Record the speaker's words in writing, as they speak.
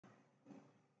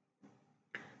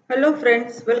Hello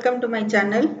friends, welcome to my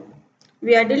channel.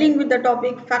 We are dealing with the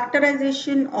topic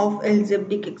factorization of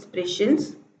algebraic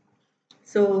expressions.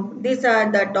 So these are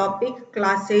the topic,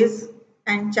 classes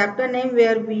and chapter name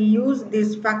where we use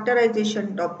this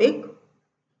factorization topic.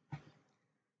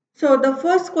 So the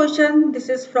first question, this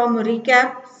is from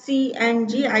recap C and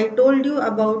G. I told you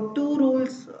about two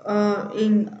rules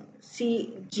in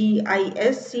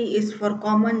CGIS. C is for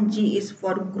common, G is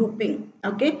for grouping.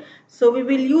 Okay, so we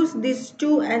will use these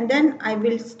two and then I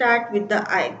will start with the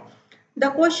I.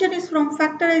 The question is from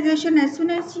factorization. As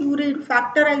soon as you read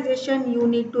factorization, you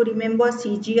need to remember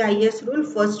CGIS rule.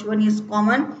 First one is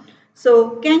common.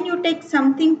 So can you take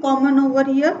something common over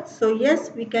here? So yes,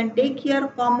 we can take here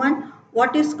common.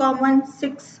 What is common?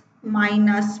 6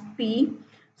 minus P.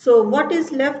 So what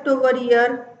is left over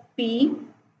here? P,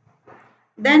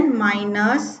 then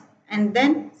minus and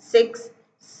then 6.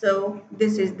 So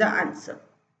this is the answer.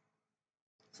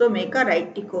 So make a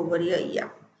right tick over here. Yeah.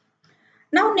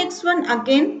 Now next one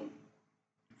again.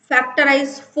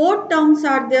 Factorize, four terms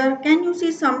are there. Can you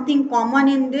see something common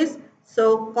in this?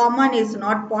 So common is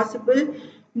not possible.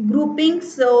 Grouping,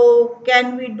 so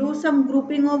can we do some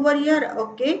grouping over here?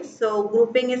 Okay, so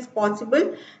grouping is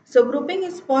possible. So grouping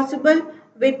is possible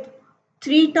with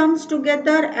three terms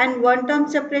together and one term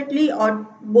separately, or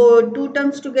two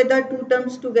terms together, two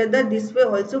terms together. This way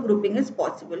also grouping is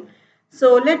possible.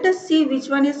 So let us see which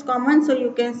one is common. So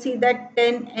you can see that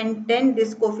 10 and 10,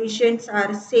 these coefficients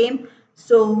are same.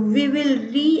 So we will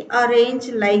rearrange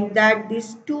like that.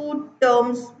 These two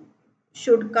terms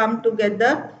should come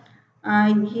together.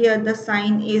 Here the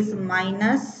sign is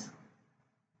minus.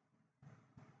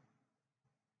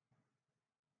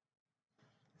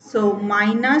 So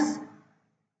minus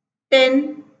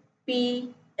 10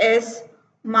 PS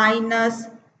minus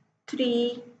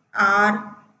 3RQ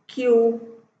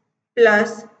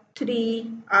plus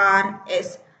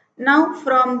 3RS. Now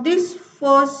from this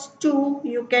first two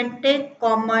you can take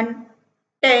common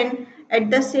 10. At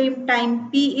the same time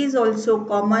P is also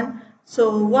common.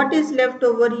 So what is left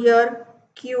over here?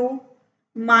 Q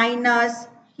minus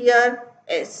here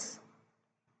S.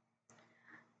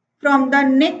 From the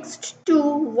next two,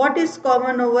 what is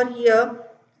common over here?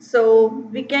 So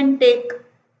we can take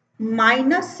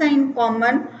minus sign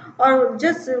common, or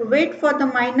just wait for the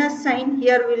minus sign.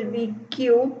 Here will be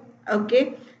Q.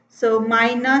 Okay. So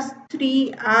minus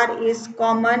 3R is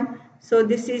common. So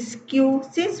this is Q.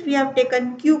 Since we have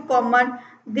taken Q common,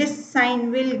 this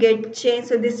sign will get changed.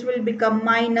 So this will become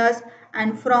minus,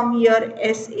 and from here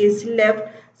S is left.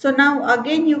 So now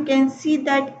again you can see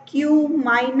that Q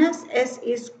minus S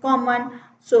is common.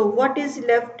 So what is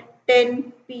left?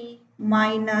 10P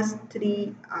minus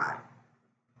 3R.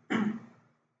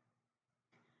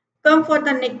 Come for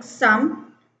the next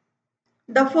sum.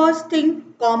 The first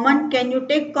thing, common. Can you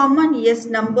take common? Yes,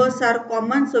 numbers are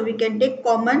common. So we can take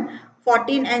common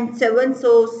 14 and 7.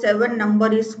 So 7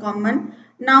 number is common.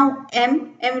 Now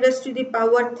m raised to the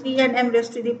power 3 and m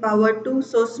raised to the power 2.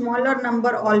 So smaller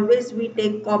number always we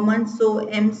take common. So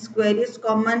m square is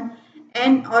common.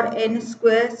 N or n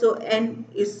square. So n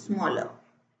is smaller.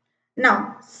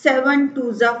 Now 7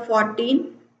 2s are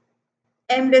 14.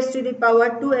 M raised to the power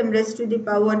 2, m raised to the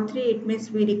power 3, it means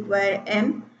we require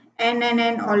m. N and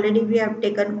n already we have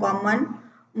taken common.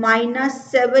 Minus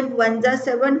 7, 1s are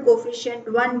 7,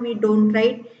 coefficient 1 we don't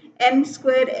write. M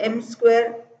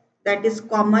square, that is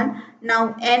common.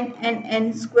 Now n and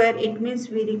n square, it means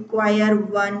we require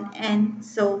 1n.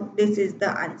 So this is the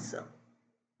answer.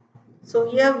 So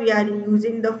here we are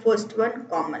using the first one,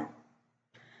 common.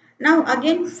 Now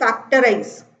again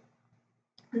factorize.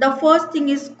 The first thing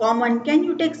is common. Can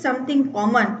you take something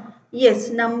common? Yes,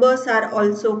 numbers are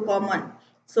also common.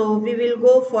 So we will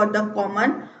go for the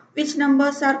common. Which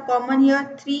numbers are common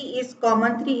here? 3 is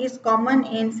common. 3 is common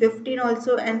in 15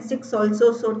 also and 6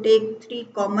 also. So take 3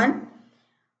 common.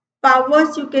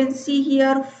 Powers you can see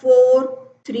here 4,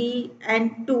 3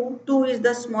 and 2. 2 is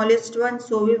the smallest one.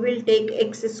 So we will take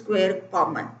x square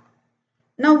common.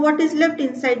 Now what is left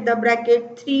inside the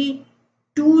bracket? 3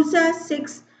 2s are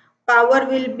 6. Power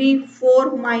will be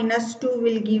 4 minus 2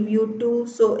 will give you 2.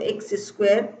 So x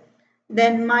square.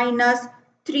 Then minus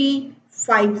 3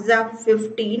 5s are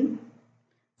 15.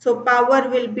 So power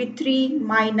will be 3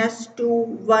 minus 2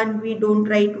 1. We don't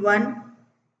write 1.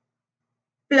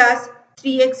 Plus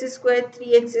 3x square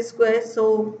 3x square.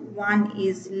 So 1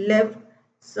 is left.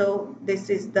 So this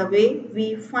is the way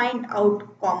we find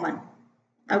out common.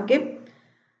 Okay.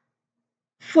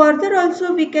 Further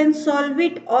also we can solve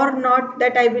it or not,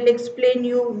 that I will explain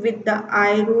you with the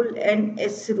I rule and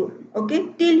S rule. Okay,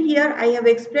 till here I have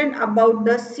explained about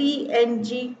the C and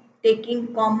G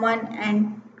taking common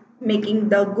and making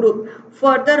the group.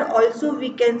 Further also we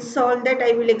can solve that.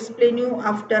 I will explain you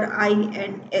after I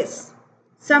and S.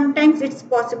 Sometimes it's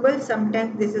possible,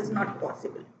 sometimes this is not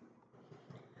possible.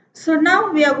 So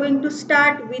now we are going to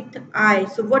start with I.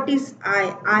 So what is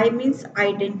I? I means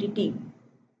identity.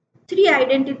 Three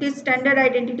identities, standard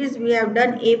identities we have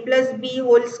done: a plus b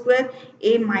whole square,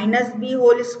 a minus b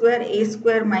whole square, a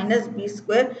square minus b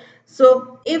square.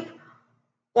 So if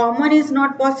common is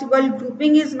not possible,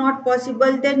 grouping is not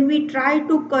possible, then we try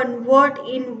to convert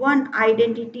in one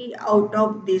identity out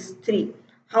of these three.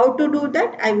 How to do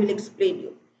that? I will explain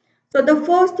you. So the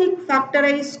first thing,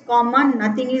 factorize common,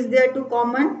 nothing is there to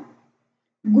common.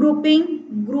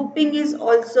 Grouping is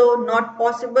also not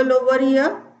possible over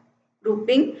here.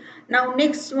 Grouping. Now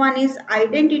next one is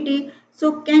identity.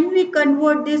 So can we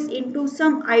convert this into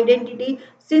some identity?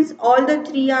 Since all the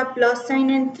three are plus sign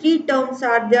and three terms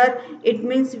are there, it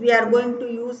means we are going to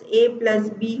use a plus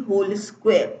b whole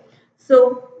square.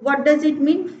 So what does it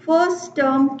mean? First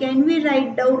term can we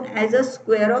write down as a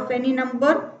square of any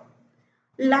number?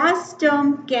 Last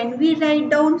term, can we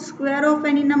write down square of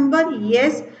any number?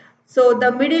 Yes. So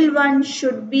the middle one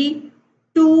should be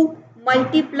 2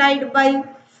 multiplied by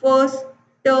first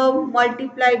term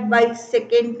multiplied by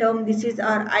second term. This is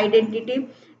our identity.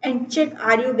 And check,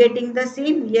 are you getting the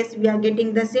same? Yes, we are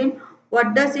getting the same.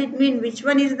 What does it mean? Which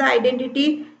one is the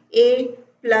identity? A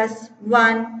plus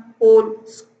 1 whole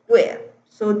square.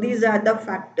 So these are the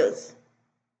factors.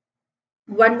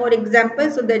 One more example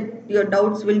so that your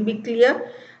doubts will be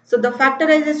clear. So the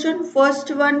factorization, first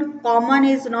one, common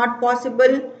is not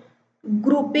possible,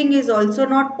 grouping is also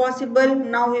not possible.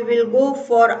 Now we will go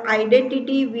for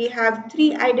identity. We have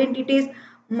three identities,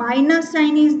 minus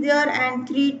sign is there and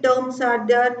three terms are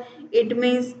there. It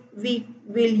means we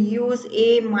will use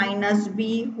a minus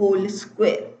b whole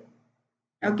square.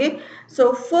 Okay,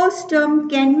 so first term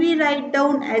can we write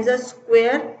down as a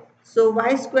square? So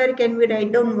y square, can we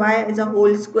write down y as a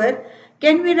whole square?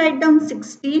 Can we write down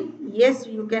 16? Yes,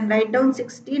 you can write down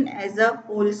 16 as a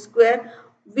whole square.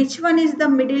 Which one is the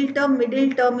middle term? Middle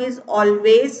term is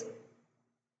always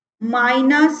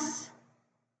minus,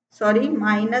 sorry,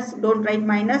 minus, don't write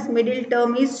minus, middle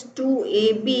term is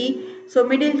 2ab. So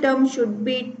middle term should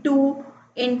be 2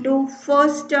 into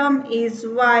first term is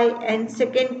y and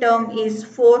second term is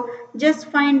 4. Just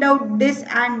find out this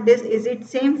and this, is it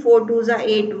same? 4 2s are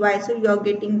 8y, so you are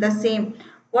getting the same.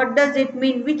 What does it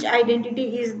mean? Which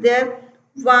identity is there?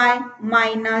 Y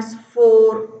minus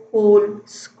 4 whole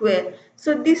square.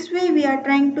 So this way we are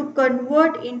trying to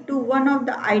convert into one of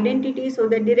the identities, so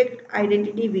the direct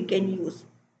identity we can use.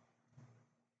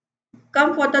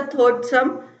 Come for the third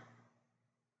sum.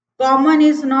 Common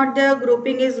is not there,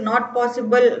 grouping is not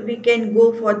possible. We can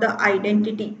go for the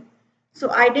identity.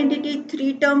 So identity,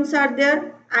 three terms are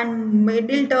there and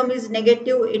middle term is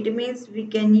negative. It means we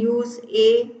can use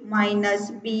a minus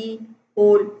b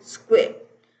whole square.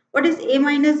 What is a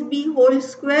minus b whole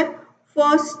square?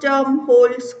 First term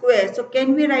whole square. So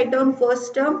can we write down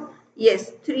first term?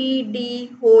 Yes,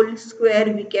 3d whole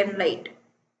square we can write.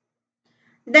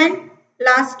 Then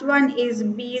last one is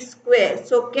b square.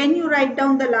 So can you write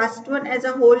down the last one as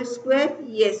a whole square?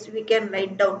 Yes, we can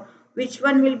write down. Which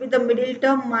one will be the middle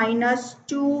term? Minus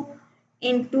 2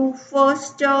 into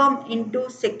first term into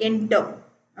second term.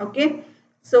 Okay.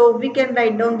 So we can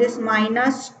write down this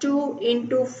minus 2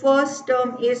 into first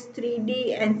term is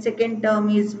 3d and second term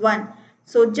is 1.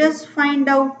 So just find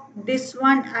out this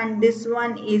one and this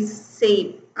one is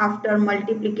same. After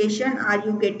multiplication, are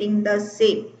you getting the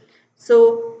same?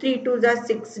 So 3 to the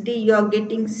 6d, you are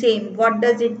getting same. What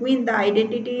does it mean? The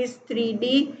identity is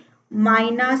 3d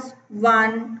minus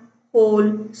 1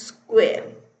 whole square.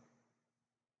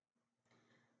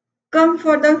 Come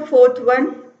for the fourth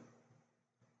one.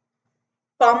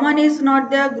 Common is not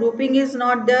there, grouping is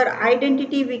not there,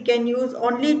 identity we can use,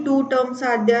 only two terms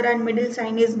are there and middle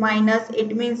sign is minus.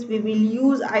 It means we will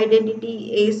use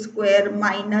identity a square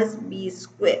minus b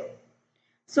square.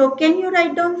 So can you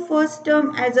write down first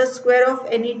term as a square of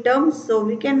any term? So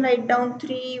we can write down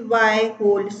 3y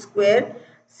whole square.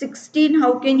 16,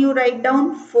 how can you write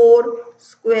down? 4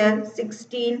 square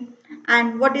 16.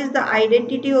 And what is the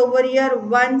identity over here?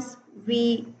 Once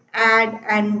we add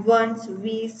and once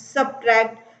we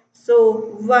subtract.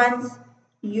 So once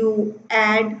you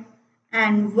add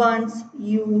and once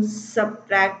you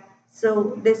subtract.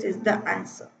 So this is the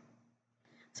answer.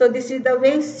 So this is the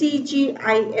way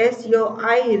CGIS, your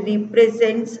I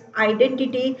represents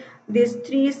identity, these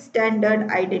three standard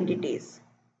identities.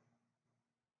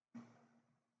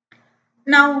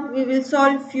 Now we will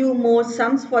solve few more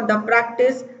sums for the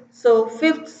practice. So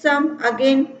fifth sum,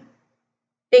 again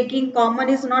Taking common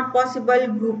is not possible,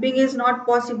 grouping is not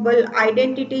possible,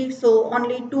 identity, so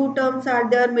only two terms are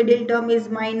there, middle term is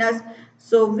minus.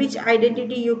 So which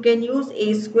identity you can use?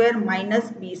 A square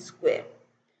minus b square.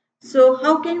 So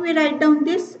how can we write down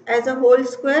this as a whole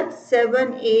square?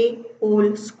 7a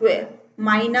whole square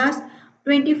minus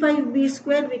 25b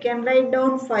square. We can write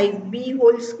down 5b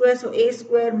whole square. So a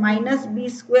square minus b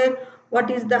square.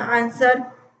 What is the answer?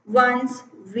 Once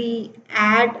we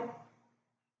add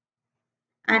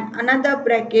and another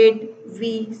bracket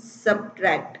we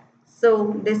subtract.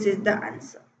 So this is the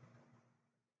answer.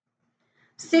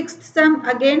 Sixth sum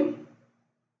again.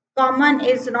 Common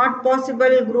is not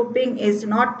possible, grouping is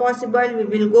not possible. We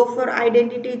will go for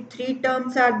identity. Three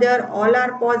terms are there, all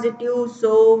are positive.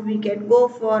 So we can go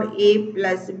for a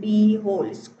plus b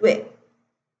whole square.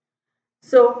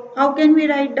 So how can we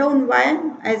write down y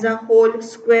as a whole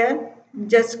square?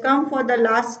 Just come for the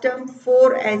last term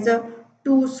 4 as a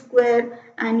 2 square,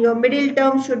 and your middle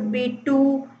term should be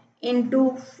 2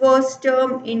 into first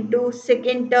term into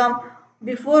second term.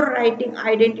 Before writing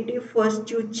identity, first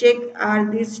you check are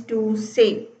these two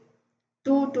same.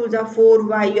 2 to the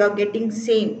 4y, you are getting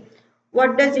same.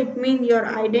 What does it mean? Your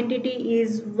identity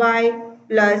is y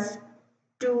plus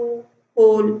 2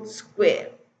 whole square.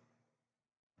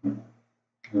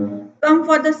 Come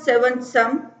for the seventh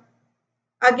sum.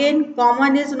 Again,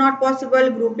 common is not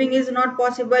possible, grouping is not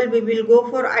possible. We will go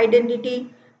for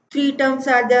identity. Three terms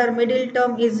are there, middle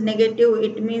term is negative.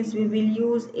 It means we will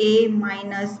use a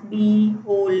minus b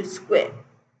whole square.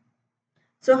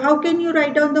 So how can you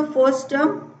write down the first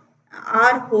term?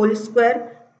 R whole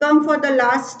square. Come for the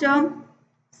last term,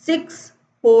 6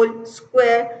 whole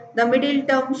square. The middle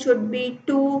term should be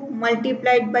 2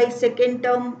 multiplied by second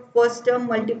term, first term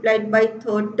multiplied by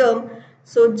third term.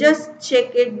 So just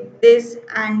check it, this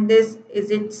and this,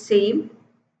 is it same?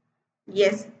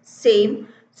 Yes, same.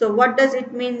 So what does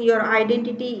it mean? Your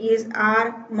identity is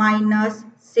R minus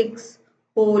 6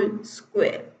 whole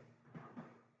square.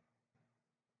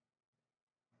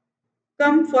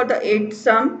 Come for the eighth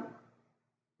sum.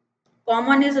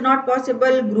 Common is not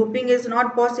possible, grouping is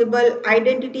not possible,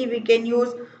 identity we can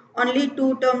use, only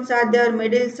two terms are there,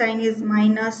 middle sign is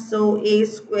minus, so a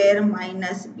square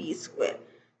minus b square.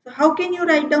 So how can you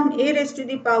write down a raised to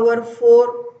the power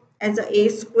 4 as a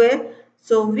square?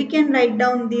 So we can write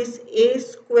down this a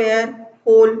square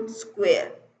whole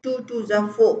square, 2 to the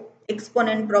 4,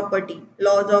 exponent property,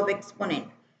 laws of exponent,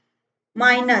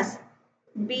 minus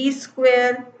b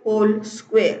square whole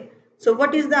square. So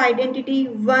what is the identity?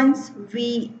 Once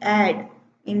we add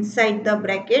inside the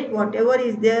bracket, whatever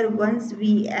is there, once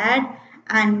we add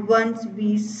and once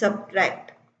we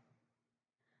subtract.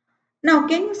 Now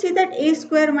can you see that a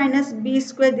square minus b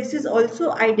square, this is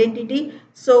also identity.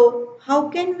 So how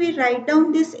can we write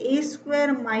down this a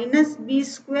square minus b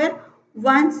square?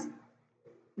 Once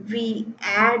we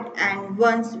add and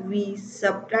once we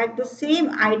subtract. The same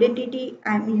identity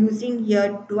I am using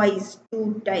here twice,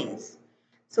 2 times.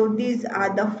 So these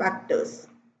are the factors.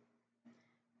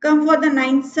 Come for the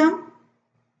ninth sum.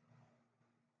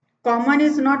 Common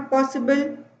is not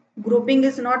possible, grouping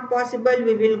is not possible.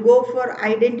 We will go for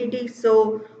identity.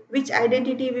 So which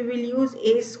identity we will use?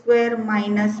 A square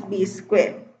minus b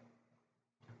square.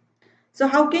 So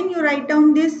how can you write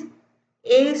down this?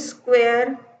 A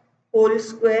square whole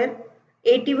square.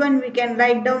 81 we can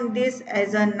write down this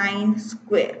as a 9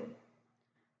 square.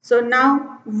 So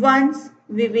now once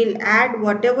we will add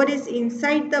whatever is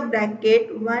inside the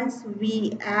bracket, once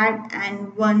we add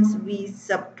and once we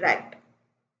subtract.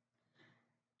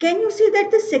 Can you see that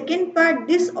the second part,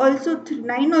 this also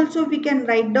 9 also we can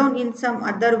write down in some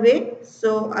other way.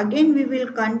 So again we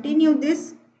will continue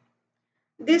this.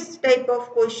 This type of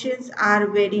questions are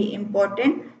very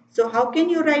important. So how can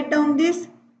you write down this?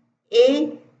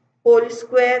 A whole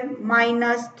square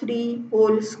minus 3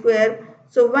 whole square.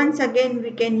 So once again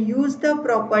we can use the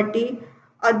property,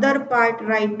 other part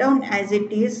write down as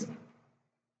it is.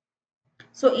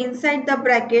 So inside the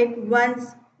bracket,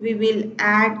 once we will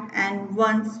add and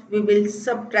once we will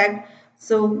subtract.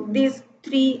 So these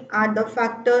three are the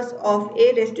factors of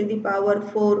a raised to the power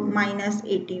 4 minus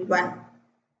 81.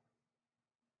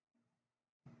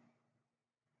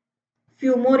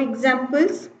 Few more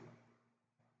examples.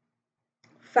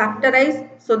 Factorize.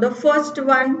 So the first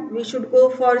one we should go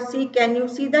for C. Can you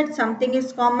see that something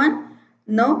is common?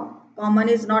 No, common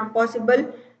is not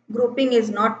possible. Grouping is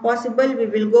not possible. We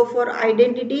will go for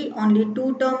identity. Only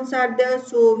two terms are there.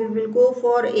 So we will go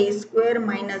for a square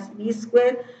minus b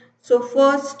square. So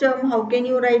first term, how can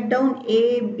you write down?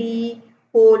 AB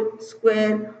whole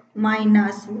square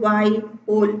minus y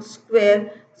whole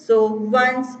square. So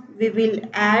once we will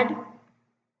add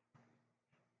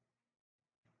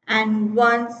and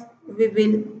ones we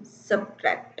will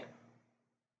subtract.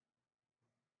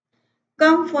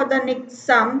 Come for the next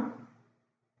sum.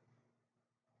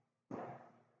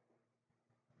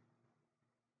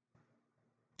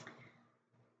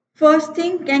 First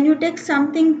thing, can you take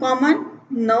something common?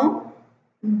 No.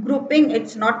 Grouping,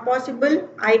 it's not possible.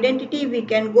 Identity, we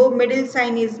can go, middle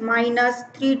sign is minus,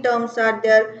 three terms are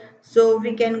there. So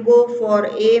we can go for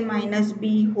a minus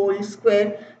b whole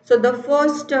square. So the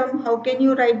first term, how can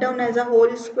you write down as a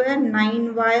whole square?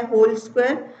 9y whole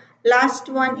square. Last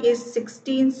one is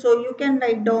 16. So you can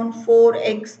write down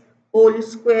 4x whole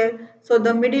square. So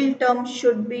the middle term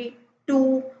should be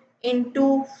 2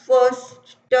 into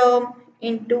first term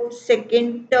into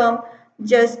second term.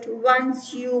 Just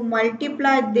once you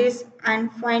multiply this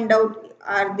and find out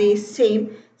are they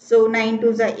same. So 9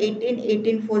 2s are 18,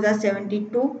 18 4s are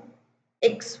 72,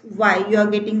 x y you are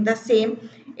getting the same.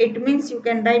 It means you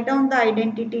can write down the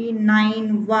identity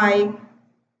 9y,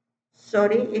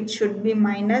 sorry, it should be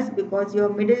minus because your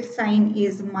middle sign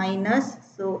is minus,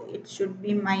 so it should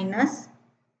be minus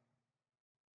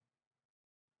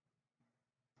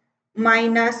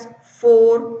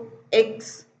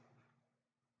 4x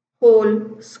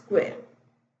whole square.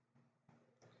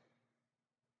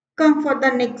 Come for the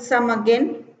next sum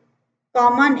again.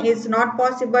 Common is not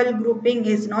possible, grouping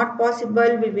is not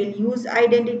possible. We will use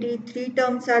identity. Three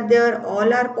terms are there,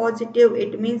 all are positive.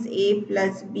 It means a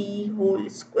plus b whole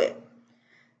square.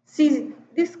 See,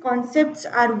 these concepts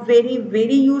are very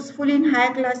useful in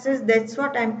higher classes. That's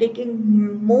what I'm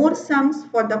taking more sums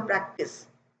for the practice.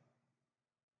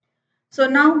 So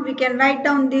now we can write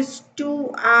down this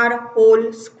 2r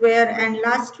whole square, and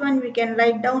last one we can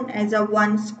write down as a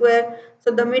 1 square.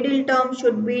 So the middle term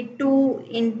should be 2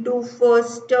 into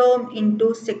first term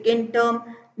into second term.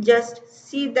 Just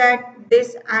see that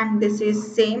this and this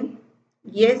is same.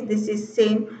 Yes, this is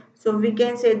same. So we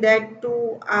can say that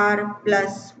 2r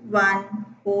plus 1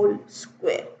 whole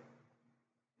square.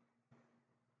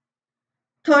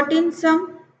 13th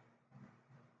sum.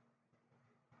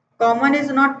 Common is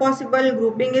not possible,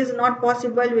 grouping is not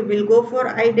possible. We will go for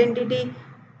identity.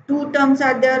 Two terms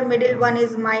are there, middle one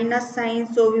is minus sign.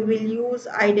 So we will use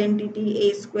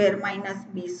identity a square minus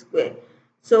b square.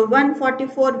 So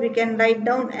 144 we can write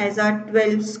down as a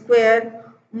 12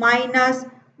 square minus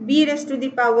b raised to the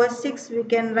power 6. We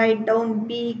can write down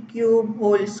b cube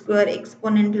whole square,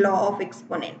 exponent, law of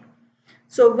exponent.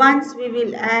 So once we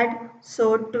will add,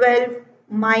 so 12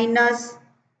 minus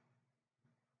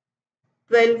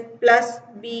 12 plus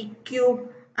b cube,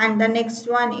 and the next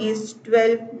one is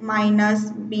 12 minus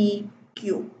b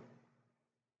cube.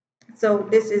 So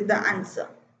this is the answer.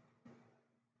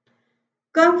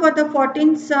 Come for the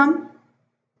 14th sum.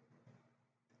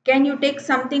 Can you take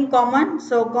something common?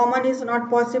 So common is not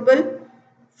possible.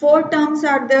 Four terms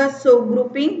are there, so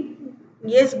grouping,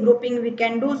 yes, grouping we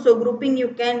can do. So grouping you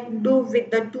can do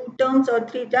with the two terms or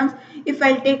three terms. If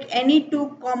I'll take any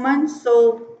two common,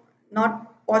 so not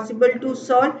possible to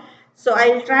solve. So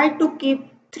I'll try to keep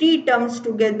three terms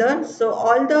together. So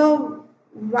all the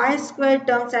y square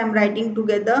terms I'm writing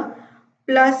together,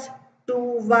 plus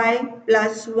 2y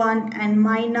plus 1 and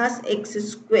minus x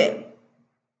square.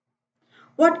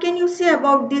 What can you say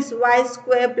about this y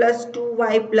square plus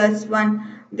 2y plus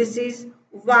 1? This is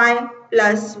y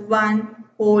plus 1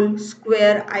 whole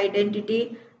square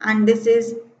identity, and this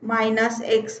is minus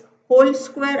x whole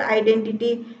square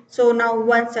identity. So now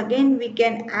once again we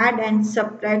can add and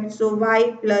subtract. So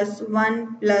y plus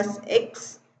 1 plus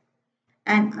x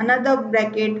and another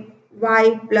bracket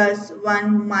y plus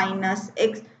 1 minus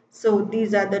x. So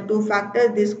these are the two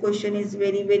factors. This question is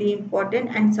very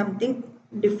important and something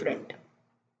different.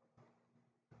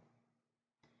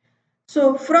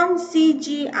 So from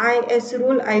CGIS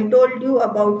rule, I told you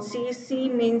about C. C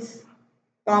means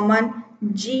common,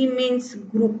 G means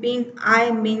grouping,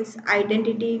 I means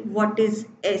identity. What is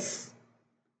S?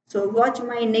 So watch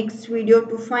my next video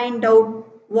to find out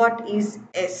what is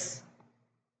S.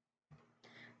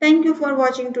 Thank you for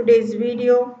watching today's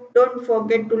video. Don't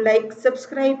forget to like,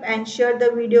 subscribe and share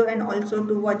the video, and also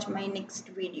to watch my next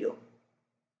video.